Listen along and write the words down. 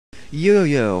Yo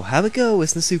yo, how'd it go?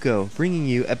 It's Nasuko, bringing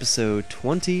you episode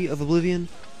 20 of Oblivion.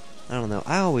 I don't know,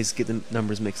 I always get the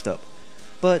numbers mixed up.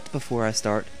 But before I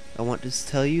start, I want to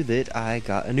tell you that I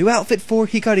got a new outfit for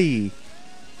Hikari.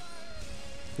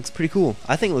 Looks pretty cool.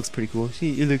 I think it looks pretty cool.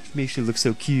 Makes you look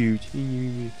so cute.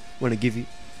 Wanna give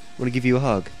you a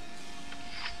hug.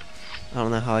 I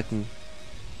don't know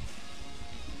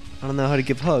how to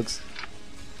give hugs.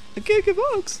 I can't give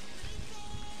hugs.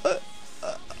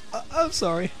 I'm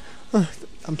sorry.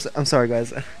 I'm sorry,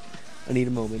 guys. I need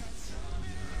a moment.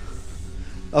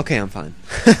 Okay, I'm fine.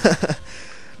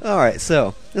 Alright,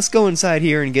 so let's go inside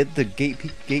here and get the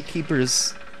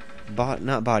gatekeeper's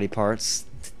not body parts.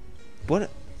 What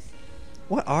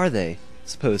are they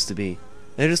supposed to be?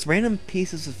 They're just random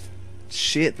pieces of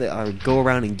shit that I would go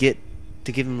around and get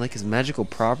to give him like his magical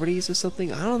properties or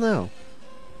something. I don't know.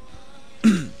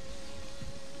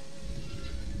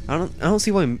 I don't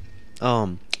see why.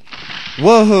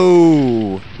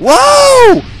 Whoa!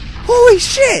 Whoa! Holy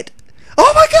shit!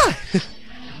 Oh my god!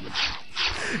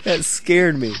 That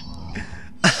scared me.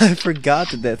 I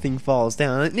forgot that thing falls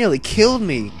down. It nearly killed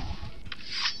me.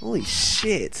 Holy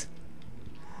shit!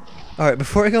 Alright,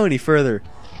 before I go any further,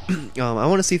 I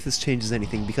want to see if this changes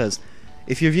anything, because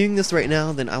if you're viewing this right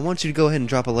now, then I want you to go ahead and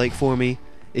drop a like for me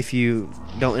if you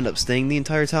don't end up staying the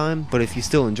entire time, but if you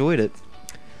still enjoyed it,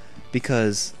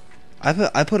 because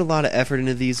I put a lot of effort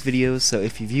into these videos, so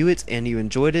if you view it and you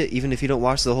enjoyed it, even if you don't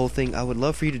watch the whole thing, I would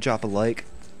love for you to drop a like,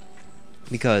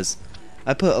 because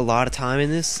I put a lot of time in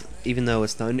this, even though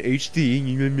it's not in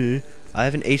HD. I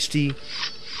have an HD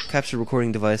capture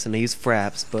recording device and I use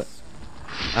Fraps, but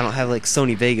I don't have like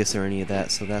Sony Vegas or any of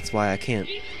that, so that's why I can't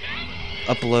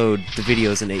upload the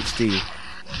videos in HD.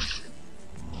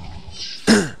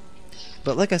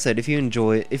 But like I said, if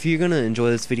you're gonna enjoy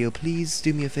this video, please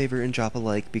do me a favor and drop a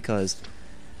like, because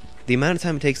the amount of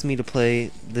time it takes me to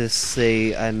play this,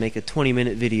 say I make a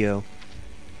 20-minute video,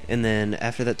 and then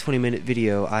after that 20-minute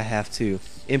video I have to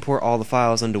import all the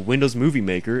files onto Windows Movie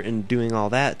Maker, and doing all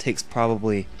that takes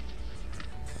probably,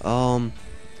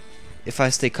 if I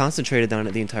stay concentrated on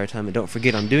it the entire time and don't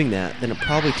forget I'm doing that, then it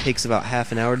probably takes about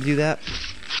half an hour to do that.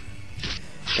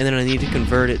 And then I need to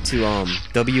convert it to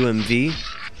WMV,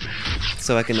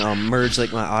 so I can merge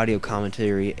like my audio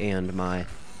commentary and my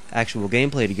actual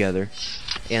gameplay together.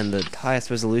 And the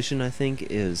highest resolution I think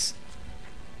is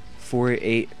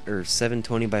 480 or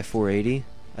 720 by 480.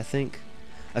 I think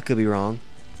I could be wrong,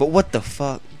 but what the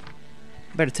fuck?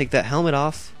 Better take that helmet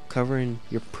off, covering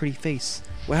your pretty face.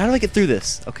 Well, how do I get through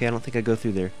this? Okay, I don't think I go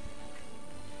through there.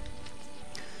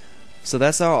 So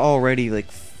that's already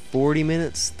like 40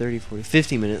 minutes, 30, 40,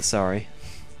 50 minutes, sorry.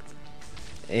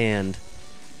 And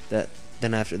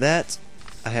then after that,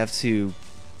 I have to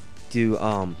do,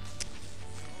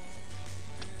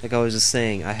 like I was just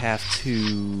saying, I have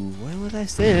to, what was I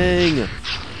saying?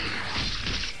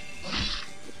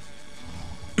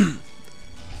 I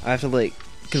have to, like,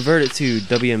 convert it to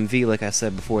WMV, like I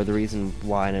said before, the reason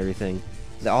why and everything.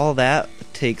 All that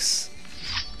takes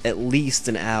at least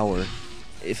an hour.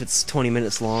 If it's 20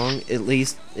 minutes long,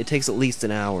 it takes at least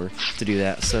an hour to do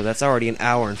that. So that's already an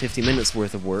hour and 50 minutes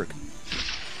worth of work.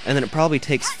 And then it probably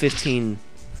takes 15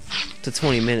 to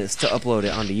 20 minutes to upload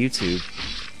it onto YouTube.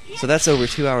 So that's over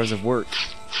 2 hours of work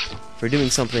for doing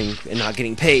something and not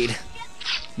getting paid,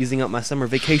 using up my summer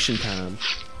vacation time.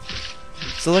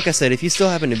 So like I said, if you still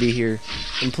happen to be here,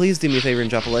 then please do me a favor and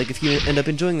drop a like if you end up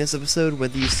enjoying this episode,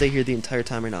 whether you stay here the entire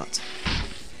time or not.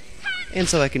 And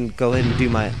so I can go ahead and do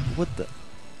my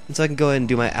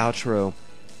outro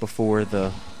before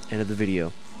the end of the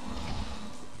video.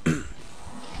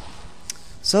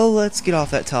 So let's get off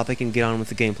that topic and get on with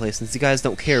the gameplay, since you guys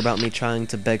don't care about me trying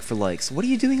to beg for likes. What are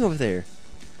you doing over there?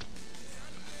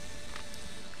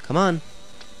 Come on.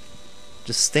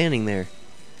 Just standing there.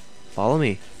 Follow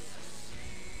me.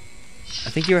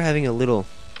 I think you were having a little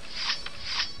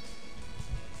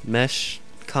mesh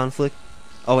conflict.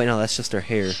 Oh wait, no, that's just her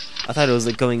hair. I thought it was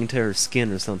like going into her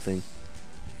skin or something.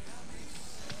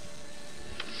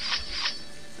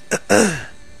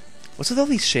 What's with all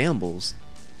these shambles?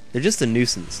 They're just a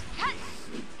nuisance.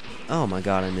 Oh my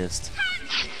god, I missed.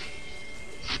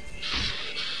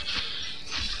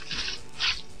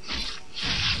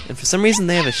 And for some reason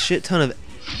they have a shit ton of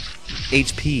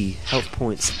HP, health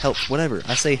points, health, whatever.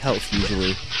 I say health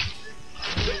usually.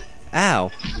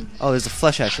 Ow! Oh, there's a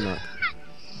flesh astronaut.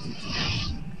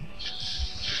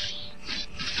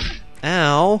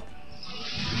 Ow!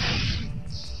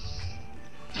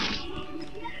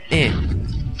 Eh.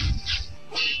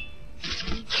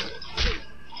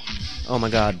 Oh my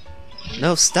god.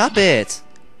 No, stop it!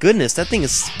 Goodness, that thing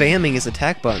is spamming his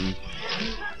attack button.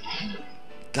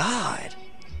 God.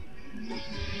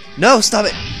 No, stop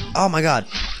it! Oh my god.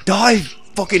 Die,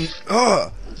 fucking...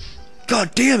 Ugh!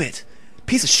 God damn it!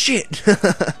 Piece of shit!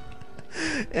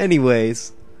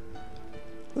 Anyways.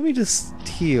 Let me just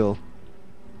heal.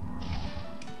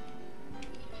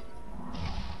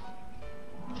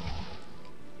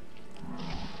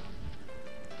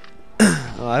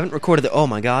 Oh, I haven't recorded the... Oh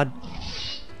my god.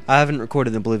 I haven't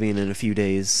recorded Oblivion in a few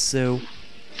days, so...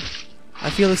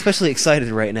 I feel especially excited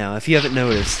right now, if you haven't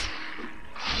noticed.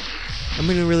 I'm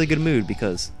in a really good mood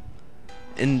because...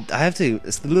 And I have to...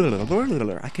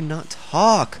 I cannot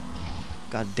talk!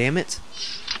 God damn it.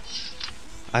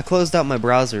 I closed out my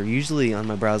browser. Usually on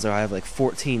my browser I have like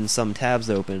 14 some tabs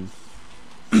open.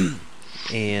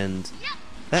 And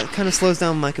that kind of slows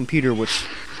down my computer, which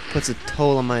puts a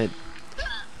toll on my...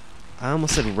 I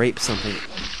almost said rape something.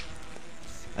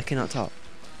 I cannot talk.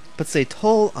 Puts a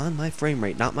toll on my frame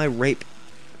rate, not my rape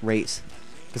rate.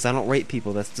 Because I don't rape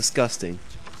people, that's disgusting.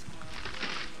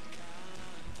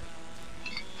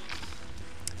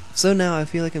 So now I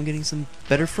feel like I'm getting some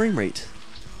better frame rate.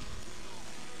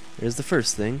 There's the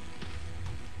first thing.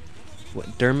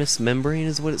 What, dermis membrane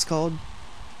is what it's called?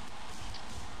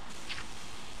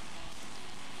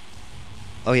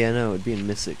 Oh yeah, no, it'd be in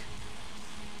Mythic.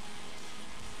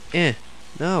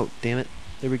 No, damn it.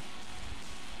 There we...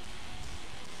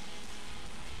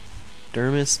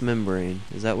 Dermis membrane.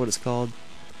 Is that what it's called?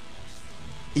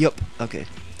 Yup, okay.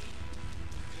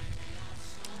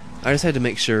 I just had to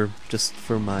make sure, just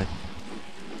for my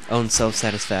own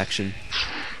self-satisfaction.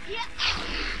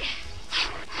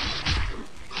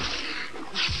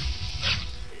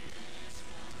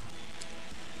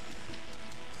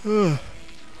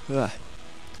 But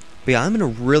yeah, I'm in a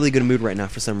really good mood right now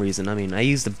for some reason. I mean, I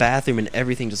used the bathroom and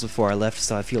everything just before I left,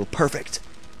 so I feel perfect.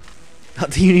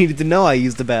 Not that you needed to know I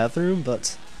used the bathroom,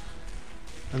 but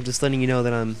I'm just letting you know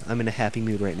that I'm in a happy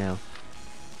mood right now.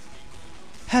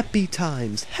 Happy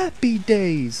times, happy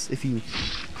days. If you,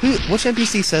 which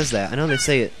NPC says that? I know they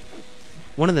say it.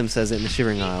 One of them says it in the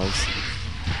Shivering Isles.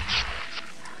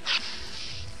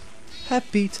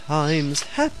 Happy times,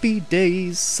 happy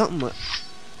days, something like...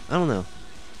 I don't know.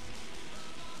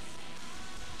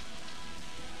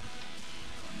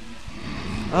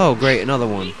 Oh, great, another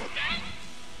one.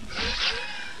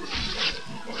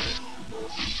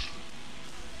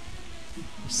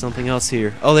 There's something else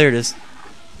here. Oh, there it is.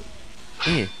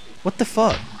 Eh, what the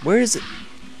fuck? Where is it?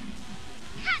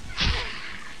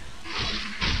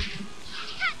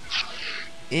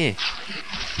 Eh.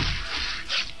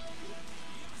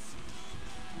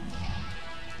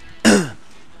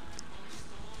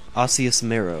 Osseous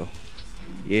marrow.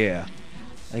 Yeah.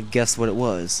 I guessed what it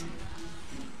was.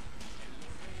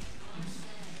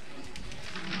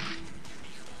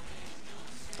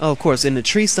 Oh, of course, in a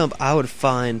tree stump I would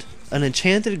find an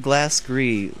enchanted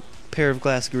pair of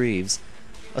glass greaves,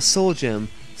 a soul gem,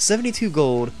 72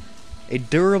 gold, a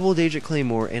durable Daedric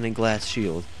claymore, and a glass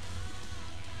shield.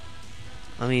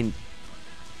 I mean,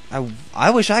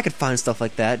 I wish I could find stuff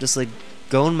like that, just like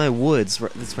go in my woods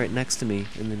that's right next to me,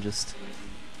 and then just...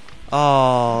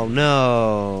 Oh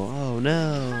no, oh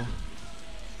no.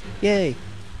 Yay.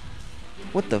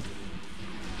 What the...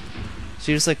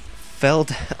 She just like fell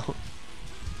down.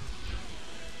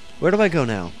 Where do I go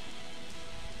now?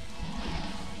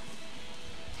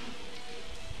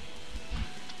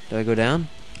 Do I go down?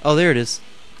 Oh, there it is.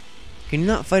 Can you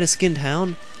not fight a skinned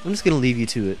hound? I'm just gonna leave you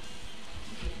to it.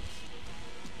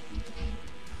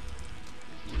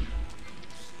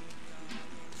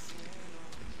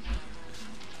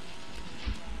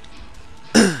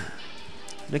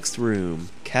 Next room.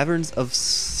 Caverns of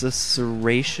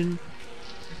Susurration?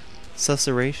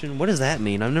 Susurration? What does that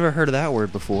mean? I've never heard of that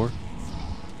word before.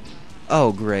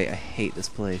 Oh, great. I hate this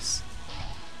place.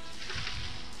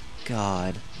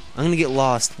 God. I'm gonna get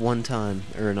lost one time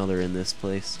or another in this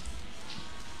place.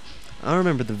 I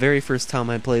remember the very first time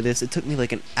I played this, it took me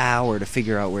like an hour to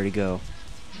figure out where to go.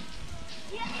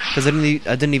 Because I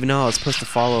didn't even know I was supposed to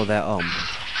follow that,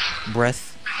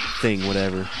 breath thing,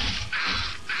 whatever.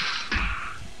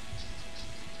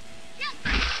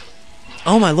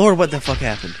 Oh my lord, what the fuck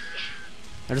happened?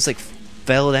 I just like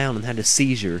fell down and had a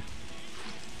seizure.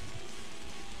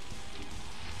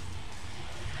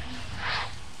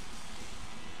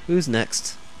 Who's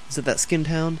next? Is it that skinned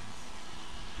hound?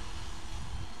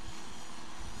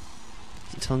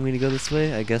 Is it telling me to go this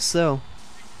way? I guess so.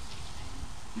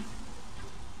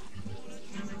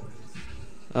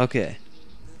 Okay.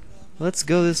 Let's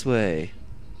go this way.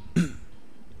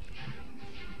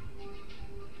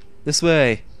 This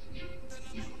way.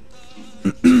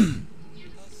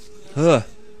 Huh.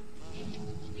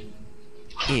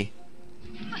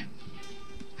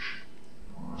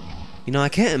 You You know, I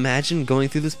can't imagine going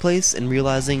through this place and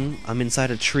realizing I'm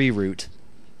inside a tree root.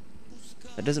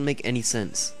 That doesn't make any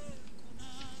sense.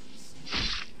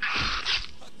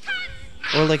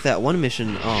 Or like that one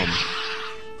mission,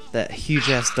 that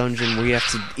huge-ass dungeon where you have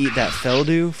to eat that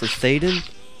Feldu for Thaden.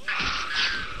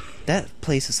 That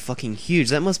place is fucking huge.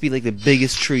 That must be like the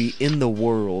biggest tree in the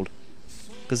world.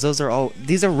 Because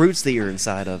these are roots that you're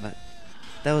inside of.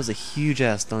 That was a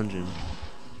huge-ass dungeon.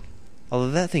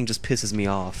 Although that thing just pisses me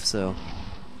off, so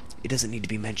it doesn't need to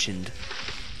be mentioned.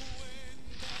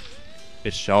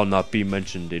 It shall not be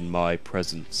mentioned in my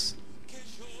presence.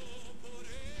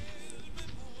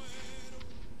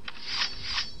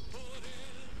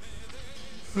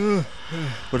 But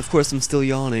of course I'm still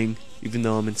yawning, even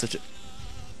though I'm in such a...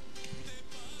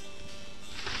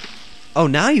 Oh,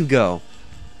 now you go!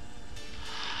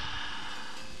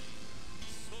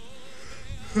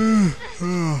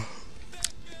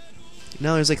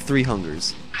 Now there's like 3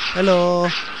 hungers. Hello!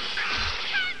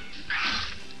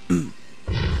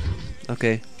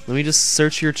 Okay, let me just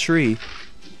search your tree.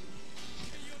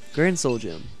 Grand Soul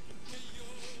Gem.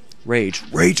 Rage.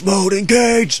 Rage mode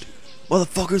engaged!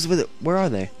 Motherfuckers with it. Where are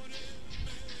they?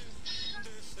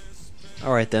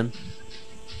 Alright then.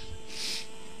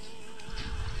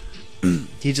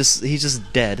 He's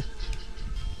just dead.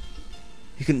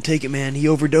 He couldn't take it, man. He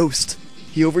overdosed.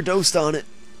 He overdosed on it.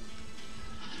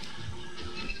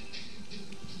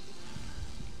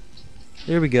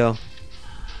 There we go.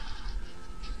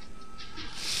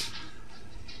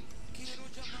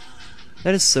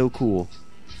 That is so cool.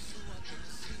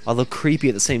 Although creepy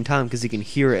at the same time because you can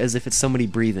hear it as if it's somebody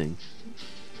breathing.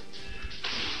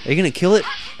 Are you gonna kill it?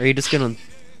 Or are you just gonna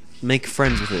make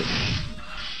friends with it?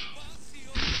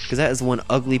 Because that is one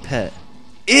ugly pet.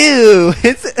 Ew!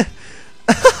 It's...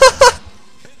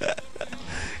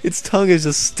 Its tongue is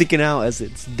just sticking out as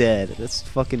it's dead. That's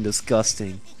fucking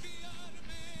disgusting.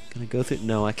 Can I go through?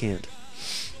 No, I can't.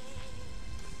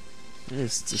 That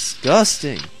is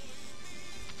disgusting.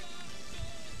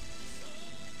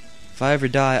 If I ever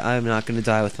die, I'm not gonna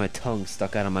die with my tongue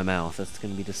stuck out of my mouth. That's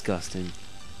gonna be disgusting.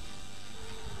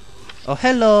 Oh,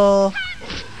 hello!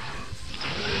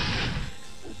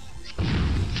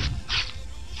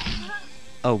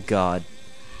 Oh god.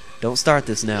 Don't start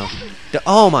this now.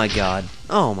 Oh my god.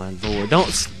 Oh my lord.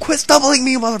 Don't quit stumbling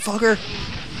me, motherfucker!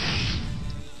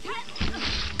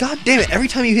 God damn it, every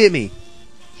time you hit me.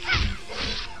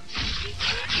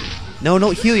 No,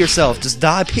 don't heal yourself. Just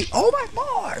die. Oh my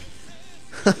lord!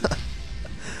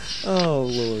 Oh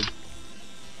lord.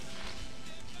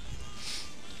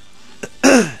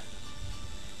 I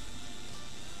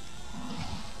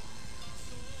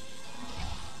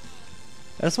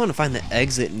just want to find the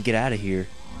exit and get out of here.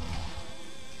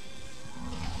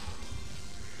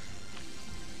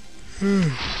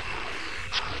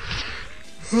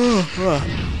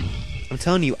 I'm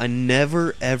telling you, I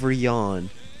never ever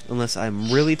yawn unless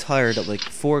I'm really tired at like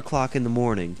 4 o'clock in the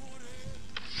morning,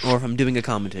 or if I'm doing a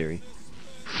commentary.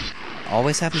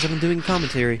 Always happens when I'm doing a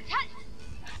commentary.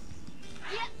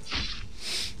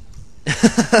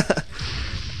 I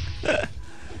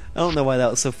don't know why that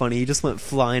was so funny. He just went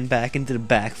flying back into the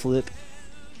backflip.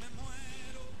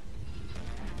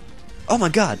 Oh my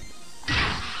god!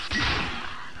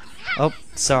 Oh,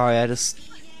 sorry, I just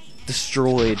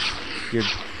destroyed your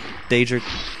Daedric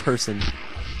person.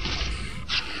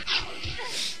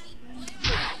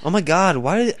 Oh my god,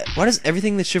 why does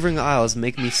everything in the Shivering Isles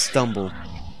make me stumble?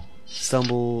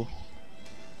 Stumble...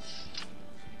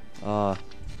 forgot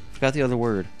the other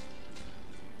word.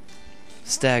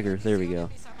 Stagger, there we go.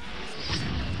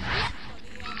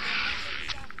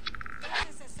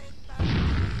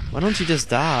 Why don't you just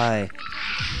die?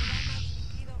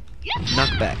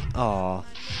 Knockback. Aw.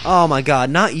 Oh my god,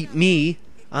 not me.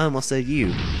 I almost said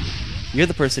you. You're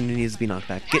the person who needs to be knocked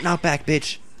back. Get knocked back,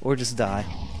 bitch. Or just die.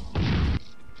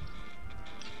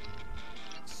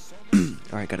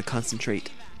 Alright, gotta concentrate.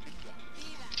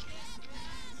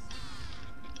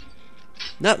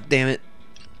 No, damn it.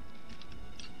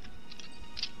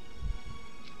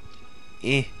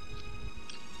 Eh.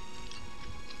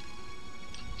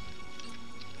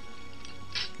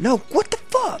 No, what the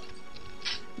fuck?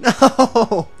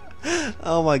 No!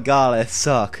 Oh my god, I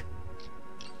suck.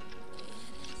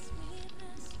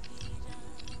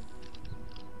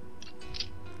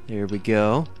 There we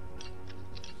go.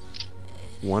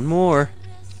 One more.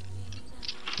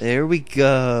 There we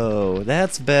go.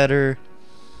 That's better.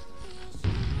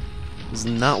 This is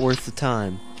not worth the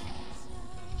time.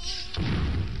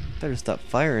 Better stop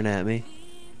firing at me.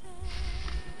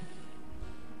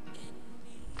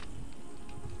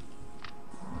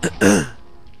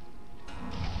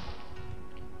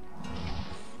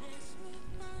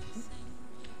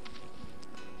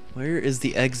 Where is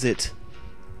the exit?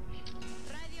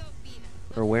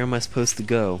 Or where am I supposed to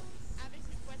go?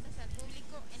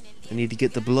 I need to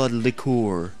get the blood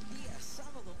liqueur.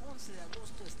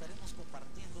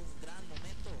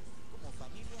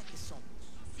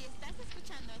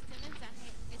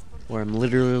 Where I'm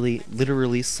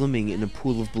literally swimming in a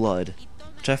pool of blood.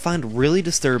 Which I find really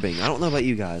disturbing. I don't know about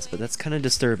you guys, but that's kind of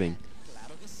disturbing.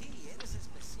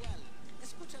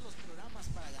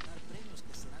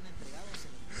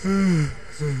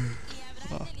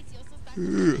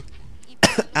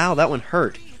 Ow, that one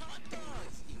hurt.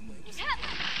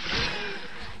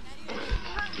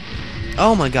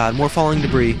 Oh my god, more falling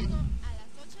debris.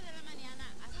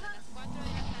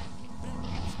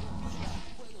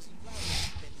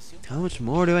 How much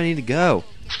more do I need to go?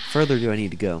 Further do I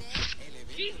need to go?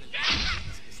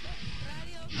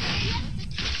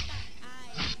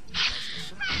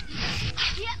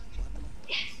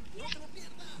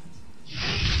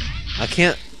 I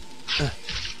can't...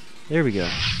 there we go.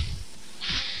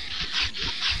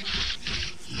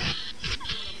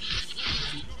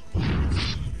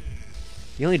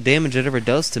 The only damage it ever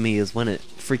does to me is when it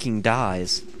freaking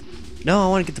dies. No, I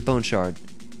want to get the bone shard.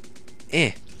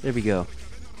 There we go.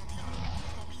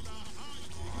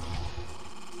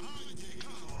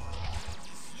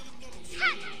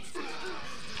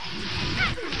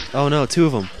 Oh no, two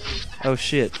of them. Oh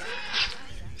shit.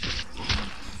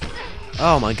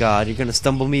 Oh my god, you're gonna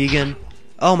stumble me again?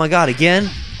 Oh my god, again?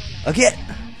 Again?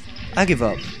 I give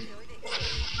up.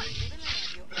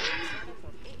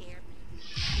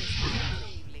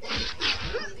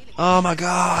 Oh my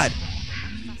god!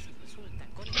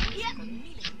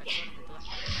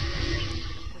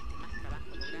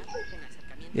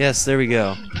 Yes, there we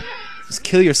go. Just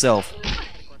kill yourself.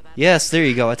 Yes, there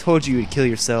you go. I told you you'd kill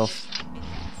yourself.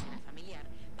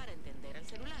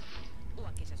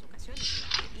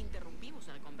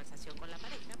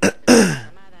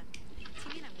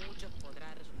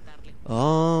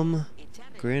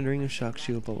 Grand ring of shock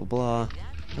shield, blah blah blah.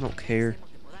 I don't care.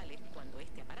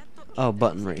 Oh,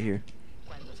 button right here.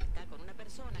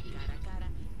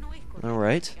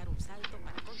 Alright.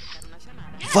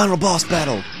 Final boss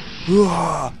battle!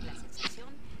 Whoa!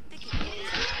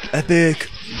 Epic!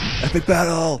 Epic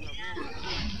battle!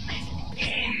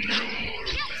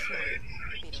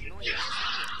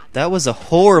 That was a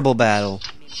horrible battle.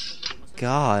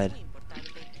 God.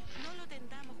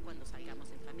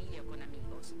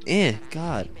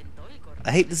 God.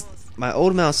 I hate this. My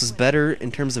old mouse is better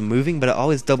in terms of moving, but I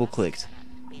always double clicked.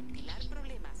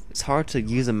 It's hard to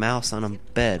use a mouse on a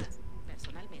bed.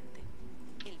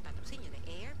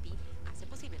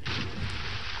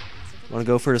 Wanna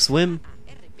go for a swim?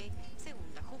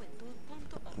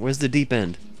 Where's the deep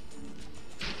end?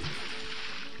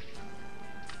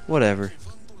 Whatever.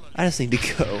 I just need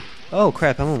to go. Oh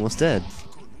crap, I'm almost dead.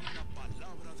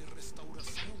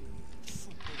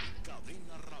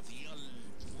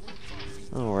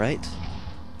 Alright.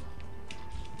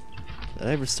 Did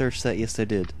I ever search that? Yes, I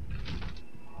did.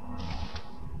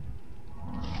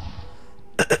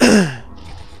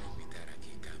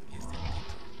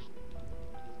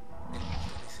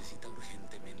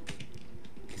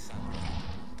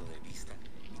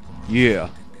 Yeah.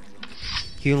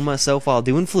 Healing myself while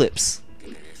doing flips.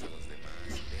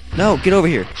 No, get over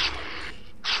here.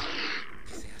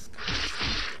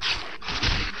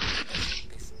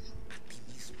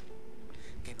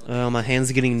 Oh, my hands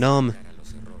are getting numb.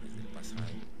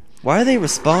 Why are they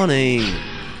respawning?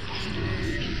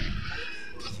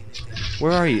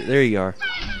 Where are you? There you are.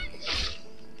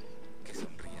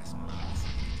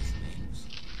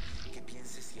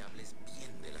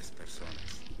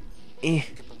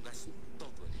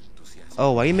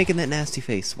 Oh, why are you making that nasty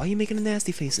face? Why are you making a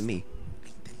nasty face at me?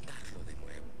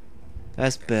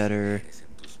 That's better.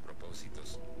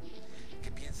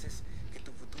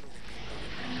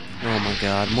 Oh my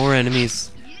god, more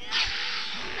enemies.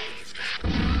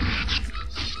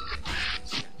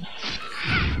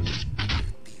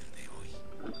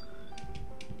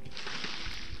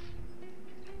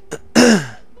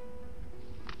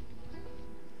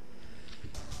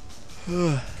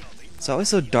 It's always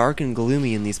so dark and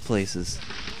gloomy in these places.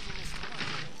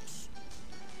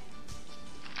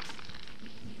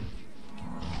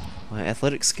 My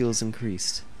athletic skills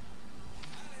increased.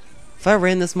 If I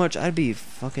ran this much, I'd be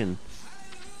fucking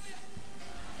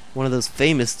one of those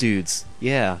famous dudes.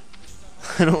 Yeah.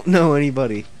 I don't know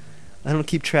anybody. I don't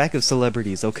keep track of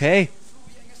celebrities, okay?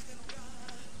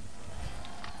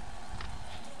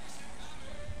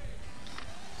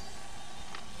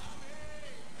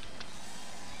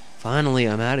 Finally,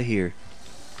 I'm out of here.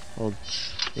 Well,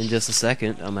 in just a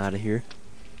second, I'm out of here.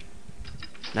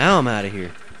 Now I'm out of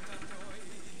here.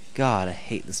 God, I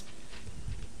hate this.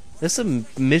 There's some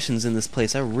missions in this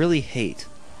place I really hate.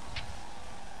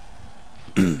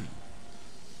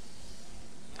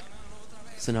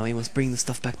 So now we must bring the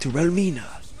stuff back to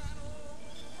Relmina.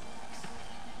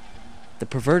 The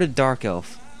perverted dark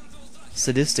elf.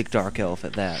 Sadistic dark elf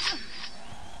at that.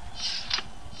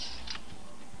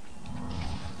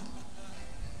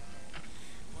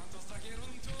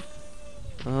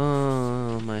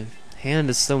 Oh, my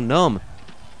hand is so numb.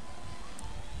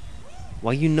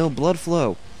 Why you no blood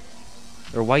flow?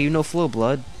 Or why you no flow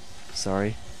blood?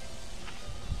 Sorry.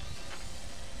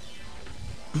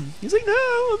 He's like,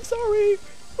 no, I'm sorry.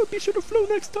 I'll be sure to flow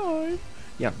next time.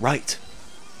 Yeah, right.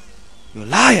 You're a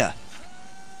liar.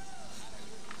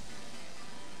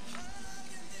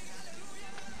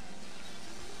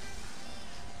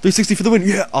 .360 for the win.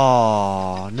 Yeah.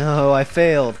 Oh no, I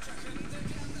failed.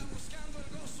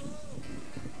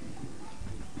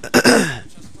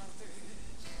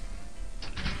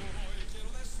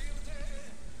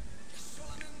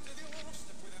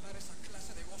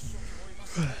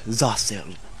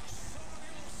 Zassel.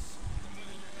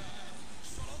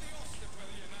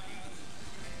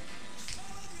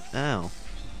 Ow.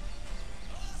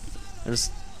 I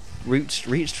just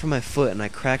reached for my foot and I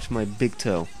cracked my big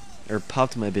toe. Or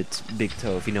popped my big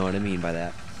toe, if you know what I mean by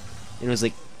that. And it was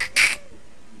like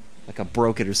I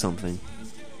broke it or something.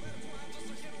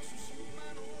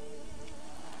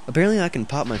 Apparently I can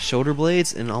pop my shoulder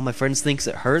blades and all my friends thinks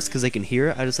it hurts because they can hear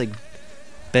it. I just like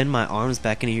bend my arms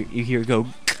back and you hear it go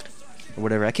or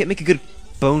whatever. I can't make a good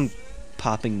bone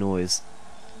popping noise.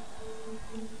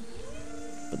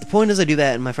 But the point is I do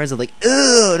that and my friends are like,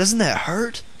 ugh, doesn't that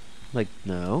hurt? I'm like,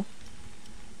 no.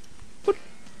 What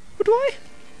do I?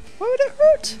 Why would it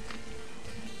hurt?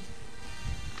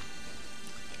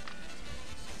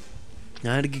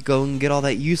 Now I had to go and get all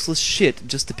that useless shit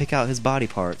just to pick out his body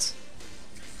parts.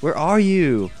 Where are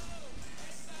you?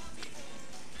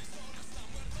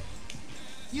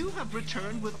 You have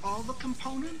returned with all the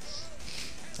components?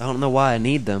 I don't know why I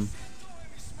need them.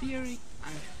 Theory,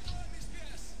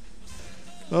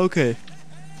 Okay.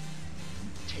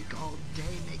 take all day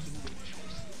making good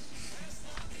choices.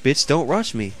 Bitch, don't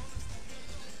rush me.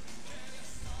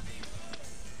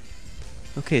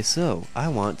 Okay, so, I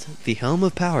want the Helm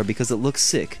of Power because it looks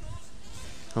sick.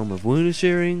 Helm of Wound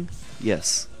Sharing?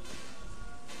 Yes.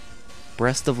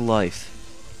 Breast of Life.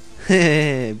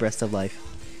 Breast of Life.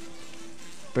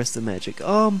 Breast of Magic.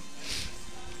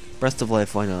 Breast of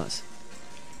Life, why not?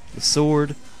 The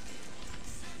Sword.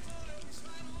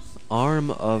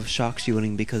 Arm of Shock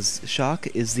Shielding because Shock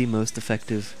is the most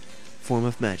effective form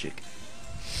of magic.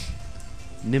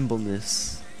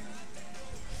 Nimbleness.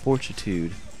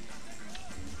 Fortitude.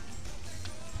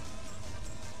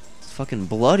 It's fucking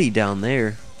bloody down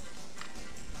there.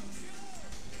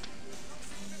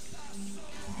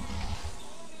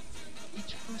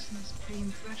 Each person's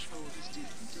pain threshold is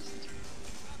different, isn't it?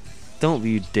 Don't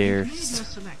you dare. You've made your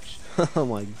selection. Oh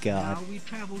my god. Now we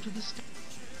travel to the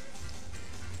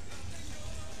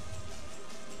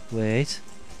Wait.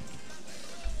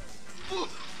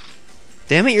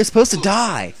 Damn it, you're supposed to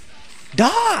die!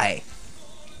 Die!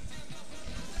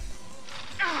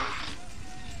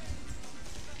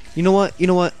 You know what? You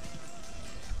know what?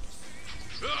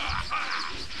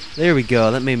 There we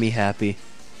go, that made me happy.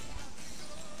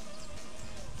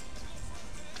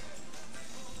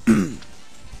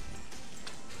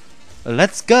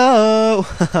 Let's go!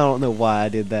 I don't know why I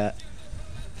did that.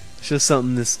 It's just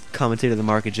something this commentator, the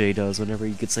Market J, does whenever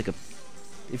he gets like a...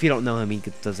 If you don't know him, he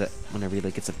does that whenever he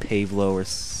like gets a Pavlo or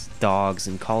dogs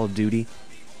in Call of Duty.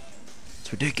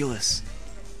 It's ridiculous.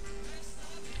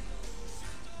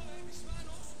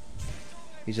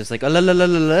 He's just like,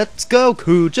 let's go,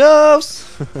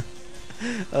 Kujos!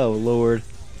 Oh, Lord.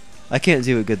 I can't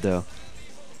do it good, though.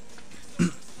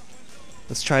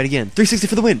 Let's try it again. 360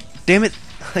 for the win! Damn it!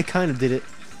 I kind of did it.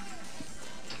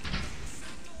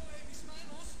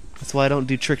 That's why I don't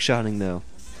do trick shotting, though.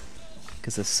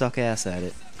 Because I suck ass at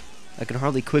it. I can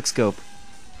hardly quickscope.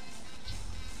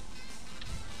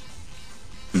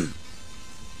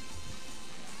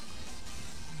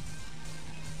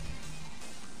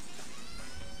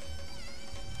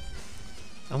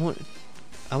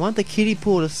 I want the kiddie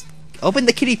pool to open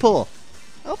the kiddie pool.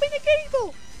 Open the kiddie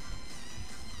pool.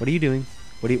 What are you doing?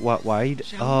 Why are you?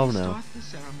 Oh no! Start the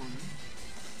ceremony?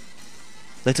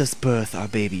 Let us birth our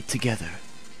baby together.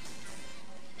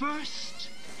 First,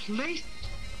 place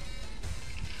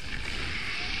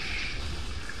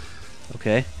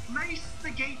Okay. the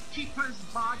gatekeeper's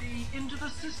body into the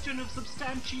cistern of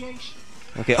substantiation.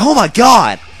 Okay. Oh my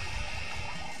God!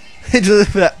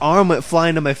 That arm went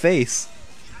flying to my face.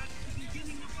 At the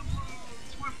beginning of the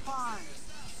worlds were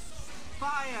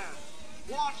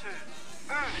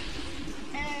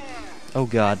Oh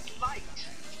God. Light,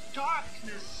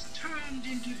 darkness turned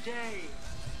into day.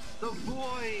 The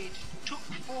void took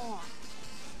form.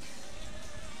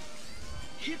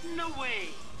 Hidden away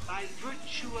by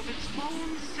virtue of its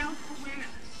own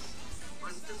self-awareness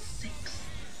was the sixth,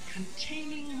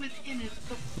 containing within it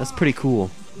the That's pretty cool.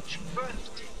 which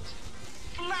birthed it.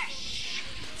 Flesh,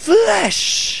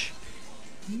 Flesh!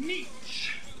 meat,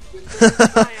 with the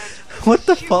desire to What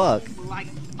the consume fuck? like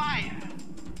fire.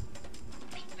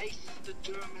 Place the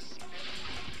dermis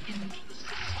into the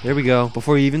system. There we go,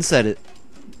 before you even said it.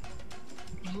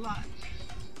 Blood,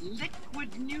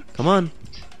 liquid nutrient. Come on.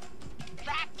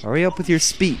 That Hurry up with your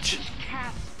speech. which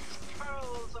casts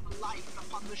pearls of life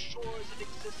upon the shores of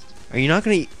existence. Are you not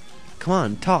gonna... Come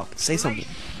on, talk. Say something.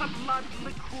 Place the blood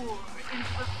liqueur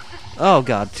into the system Oh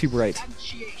God, too bright.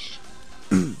 substantiation.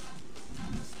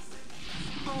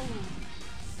 Bone,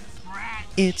 branch,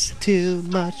 It's too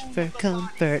much for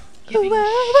comfort. giving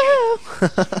Whoa, whoa.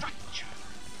 structure.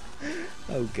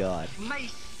 Oh God.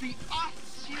 Place the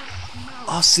osseous marrow.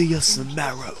 Osseous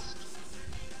marrow.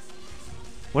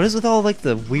 What is with all like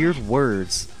the weird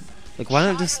words? Like why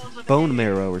not just bone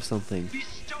marrow or something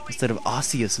Bestowing instead of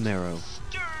osseous marrow?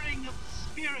 stirring of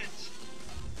spirit.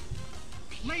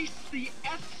 Place the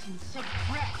essence of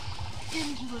breath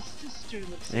into the cistern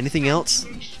of Anything else?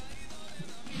 substantiation.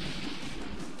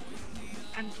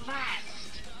 And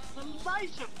last, the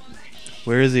light of flesh.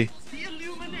 Where is he? The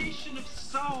illumination of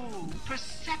soul,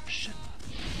 perception,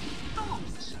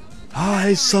 thought.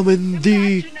 I summon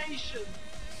thee. Imagination.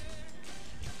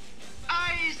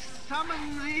 I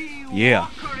summon thee, Yeah.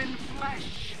 walker in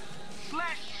flesh,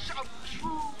 flesh of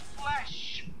true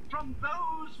flesh, from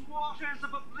those waters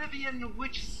of oblivion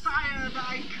which sire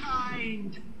thy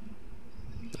kind.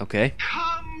 Okay.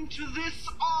 Come to this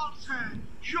altar,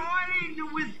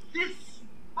 join with this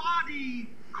body,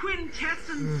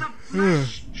 quintessence of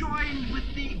flesh joined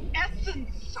with the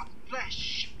essence of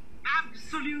flesh,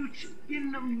 absolute,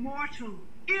 immortal,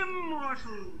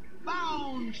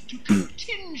 bound to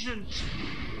contingent.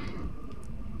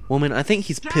 Woman, I think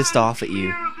he's pissed off at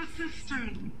you. Stand clear of the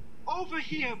cistern, over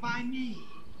here by me.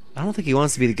 I don't think he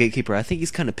wants to be the gatekeeper. I think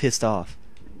he's kind of pissed off.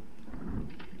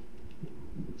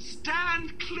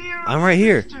 Stand clear of I'm the right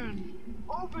here. cistern,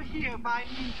 over here by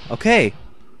me. Okay.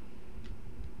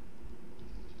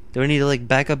 Do I need to like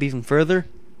back up even further?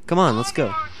 Come on, let's go.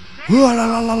 Honor La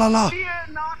la la la la. Fear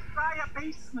not thy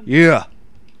abasement. Yeah.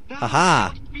 Thou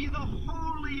Aha. shalt be the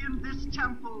holy in this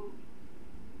temple.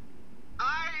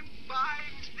 I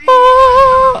bind thee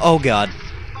Oh God. to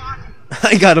this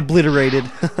body. I got obliterated.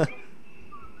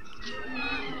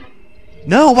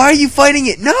 No, why are you fighting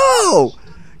it? No!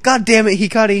 God damn it,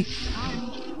 Hikari.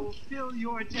 Time to fulfill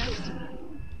your destiny.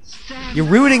 Stand You're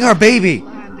ruining our baby.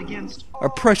 land against Our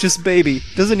all precious baby.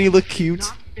 Doesn't he look cute?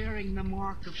 not bearing the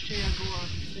mark of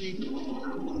Sheagor's faith.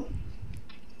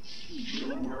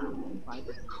 By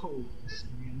the coldness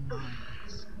in your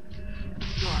minds.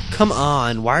 Dark. Come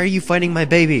on, why are you fighting my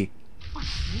baby? What's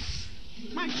this?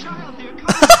 My child, they're coming.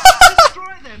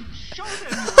 Destroy them. Show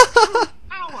them your true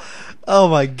power. Oh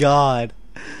my God.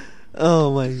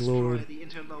 Oh my lord. Destroy the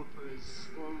interlopers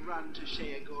or run to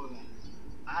Sheagora.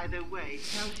 Either way,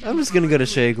 tell him I'm just gonna go to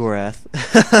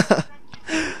Sheagorath.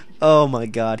 Oh my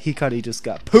God, Hikari just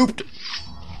got pooped.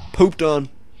 Pooped on.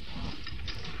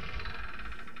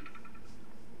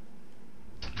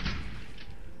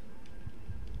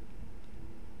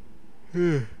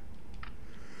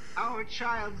 Our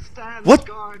child stands What?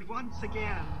 guard once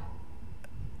again.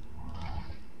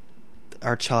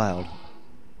 Our child.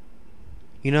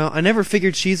 You know, I never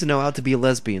figured she's know out to be a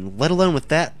lesbian, let alone with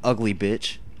that ugly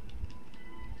bitch.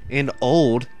 And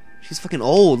old. She's fucking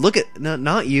old. Look at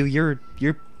not you. You're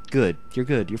good. You're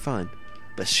good. You're fine.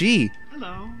 But she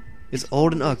Hello. is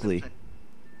old and ugly.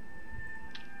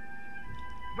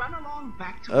 Run along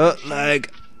back to where she-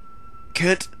 Lag.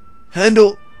 Can't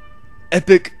handle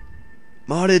epic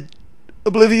modded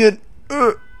Oblivion.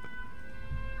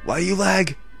 Why you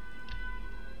lag?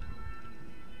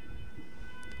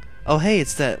 Oh hey,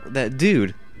 it's that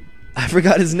dude. I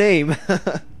forgot his name.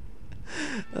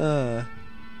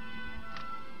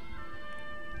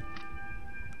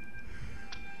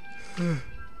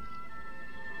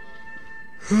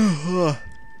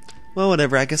 Well,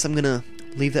 whatever. I guess I'm gonna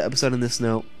leave the episode on this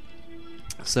note.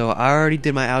 So I already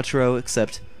did my outro,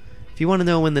 except if you want to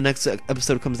know when the next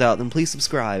episode comes out, then please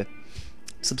subscribe.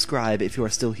 Subscribe if you are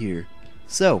still here.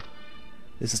 So,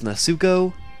 this is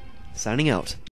Nasuko, signing out.